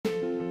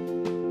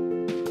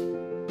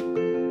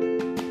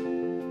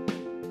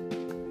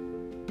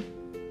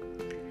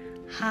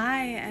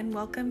Hi, and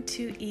welcome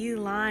to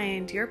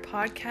E-Lined, your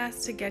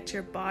podcast to get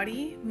your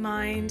body,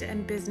 mind,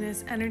 and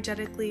business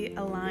energetically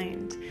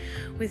aligned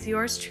with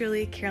yours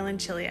truly, Carolyn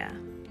Chilia.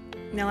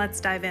 Now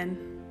let's dive in.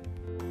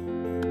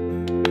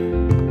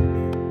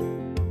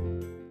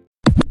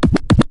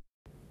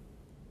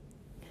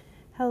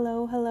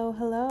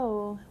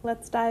 Hello.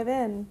 Let's dive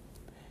in.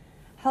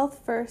 Health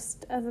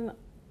first as a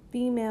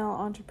female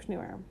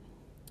entrepreneur.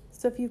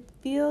 So if you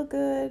feel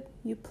good,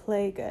 you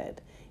play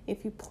good.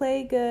 If you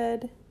play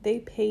good, they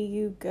pay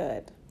you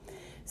good.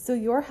 So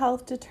your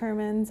health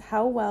determines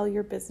how well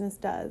your business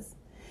does.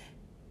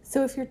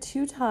 So if you're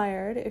too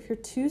tired, if you're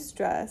too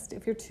stressed,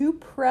 if you're too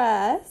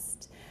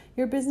pressed,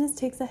 your business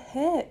takes a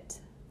hit,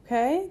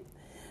 okay?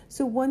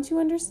 So once you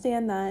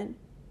understand that,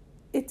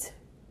 it's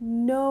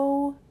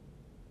no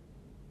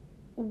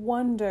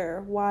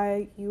wonder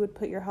why you would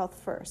put your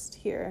health first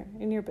here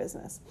in your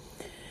business.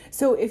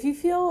 So if you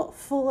feel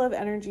full of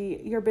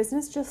energy, your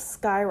business just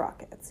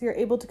skyrockets. You're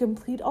able to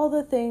complete all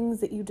the things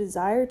that you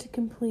desire to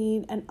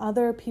complete, and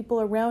other people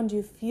around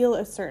you feel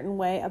a certain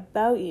way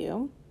about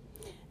you,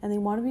 and they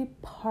want to be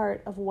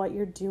part of what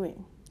you're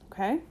doing,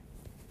 okay?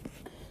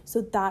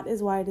 So that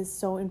is why it is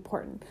so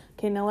important.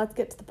 Okay, now let's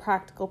get to the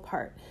practical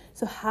part.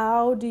 So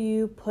how do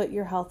you put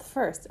your health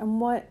first, and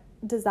what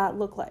does that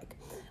look like?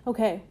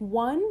 Okay,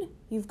 one,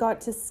 you've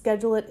got to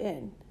schedule it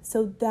in.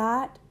 So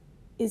that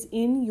is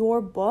in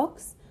your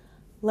books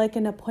like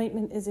an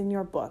appointment is in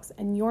your books,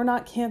 and you're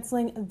not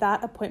canceling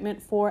that appointment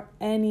for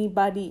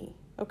anybody,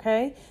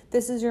 okay?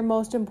 This is your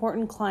most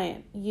important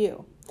client,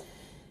 you.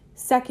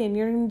 Second,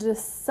 you're going to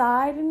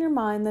decide in your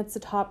mind that's a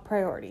top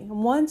priority.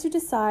 And once you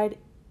decide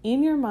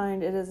in your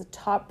mind it is a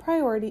top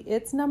priority,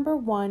 it's number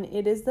one,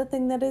 it is the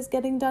thing that is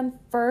getting done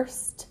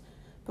first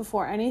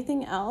before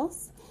anything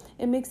else,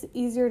 it makes it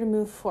easier to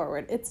move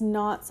forward. It's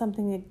not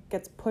something that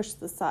gets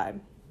pushed aside.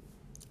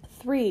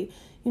 3,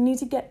 you need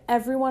to get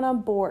everyone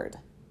on board.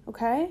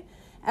 Okay?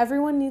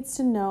 Everyone needs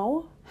to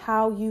know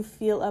how you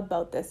feel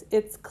about this.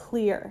 It's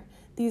clear.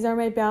 These are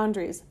my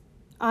boundaries.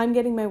 I'm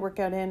getting my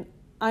workout in.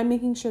 I'm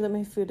making sure that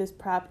my food is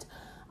prepped.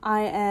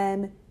 I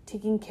am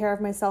taking care of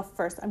myself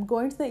first. I'm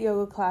going to that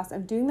yoga class.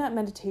 I'm doing that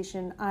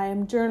meditation. I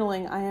am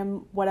journaling. I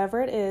am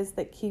whatever it is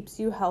that keeps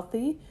you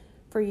healthy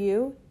for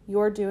you.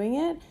 You're doing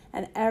it,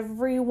 and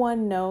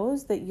everyone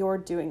knows that you're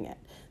doing it.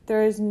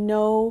 There is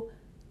no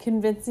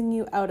convincing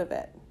you out of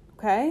it.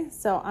 Okay,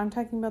 so I'm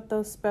talking about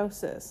those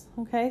spouses,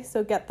 okay?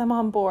 So get them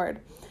on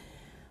board.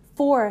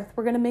 4th,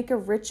 we're going to make a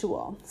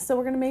ritual. So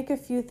we're going to make a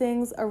few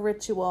things a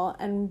ritual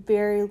and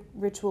very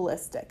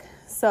ritualistic.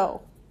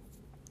 So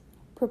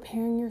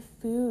preparing your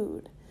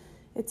food,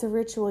 it's a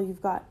ritual.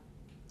 You've got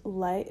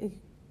light,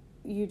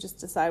 you just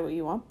decide what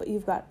you want, but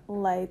you've got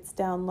lights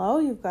down low.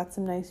 You've got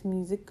some nice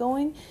music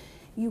going.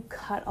 You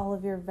cut all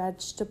of your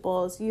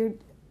vegetables. You're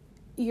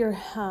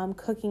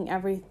cooking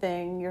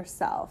everything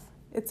yourself.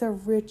 It's a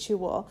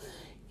ritual.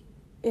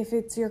 If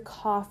it's your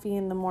coffee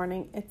in the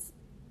morning,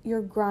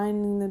 you're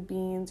grinding the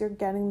beans, you're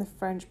getting the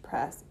French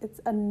press.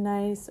 It's a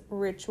nice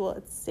ritual.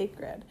 It's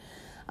sacred.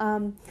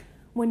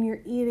 When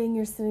you're eating,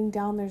 you're sitting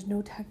down, there's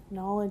no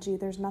technology,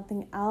 there's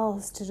nothing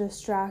else to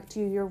distract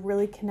you. You're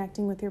really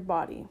connecting with your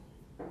body.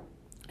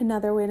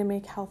 Another way to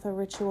make health a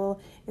ritual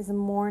is a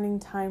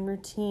morning time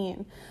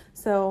routine.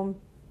 So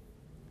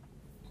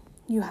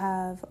you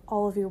have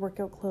all of your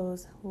workout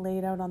clothes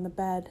laid out on the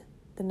bed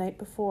the night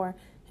before,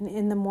 and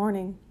in the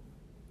morning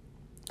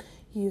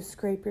you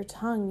scrape your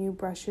tongue, you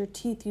brush your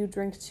teeth, you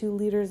drink 2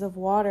 liters of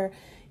water,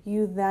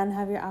 you then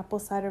have your apple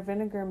cider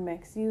vinegar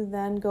mix, you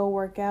then go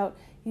work out,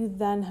 you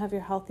then have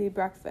your healthy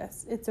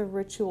breakfast. It's a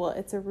ritual,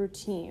 it's a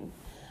routine.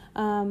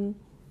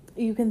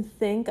 You can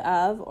think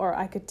of, or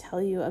I could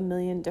tell you a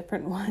million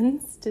different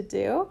ones to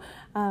do,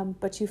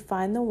 but you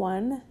find the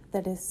one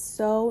that is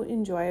so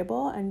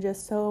enjoyable and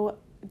just so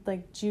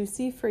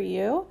juicy for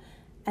you,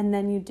 and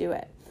then you do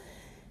it.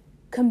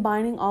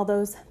 Combining all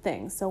those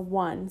things. So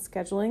 1,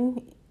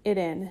 scheduling it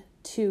in.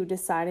 2,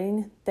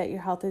 deciding that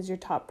your health is your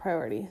top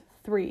priority.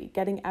 3,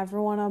 getting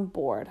everyone on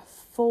board.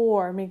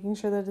 4, making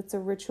sure that it's a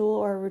ritual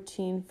or a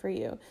routine for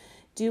you.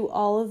 Do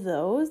all of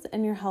those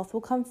and your health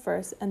will come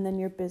first, and then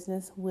your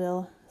business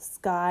will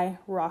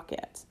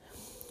skyrocket.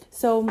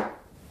 So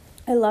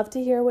I love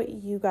to hear what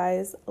you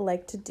guys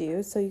like to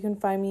do. So you can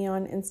find me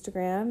on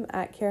Instagram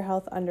at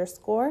carehealth_.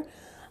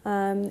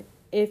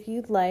 If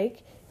you'd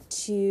like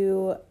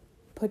to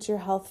put your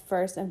health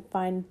first and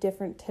find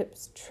different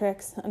tips,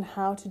 tricks on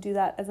how to do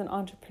that as an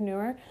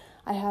entrepreneur,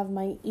 I have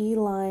my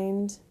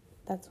E-Lined,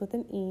 that's with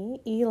an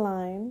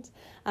E-Lined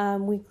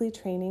weekly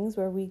trainings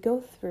where we go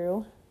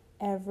through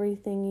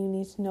everything you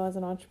need to know as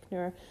an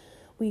entrepreneur.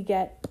 We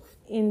get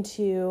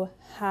into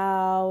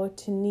how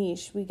to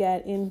niche. We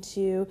get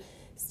into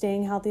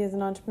staying healthy as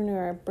an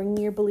entrepreneur, bringing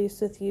your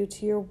beliefs with you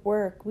to your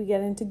work. We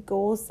get into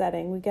goal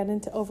setting. We get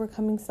into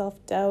overcoming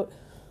self-doubt.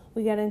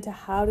 We get into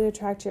how to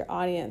attract your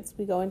audience.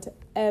 We go into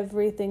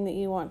everything that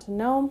you want to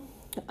know.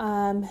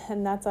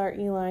 And that's our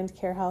E-Lined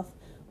Care Health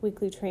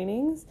weekly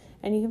trainings.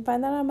 And you can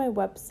find that on my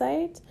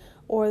website,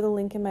 or the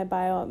link in my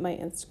bio at my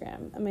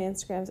Instagram. And my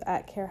Instagram's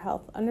at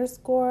carehealth_, and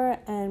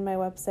my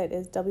website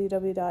is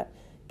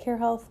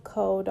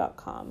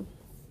www.carehealthco.com.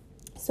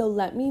 So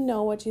let me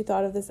know what you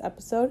thought of this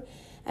episode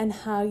and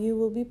how you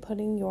will be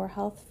putting your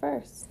health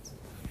first.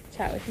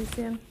 Chat with you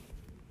soon.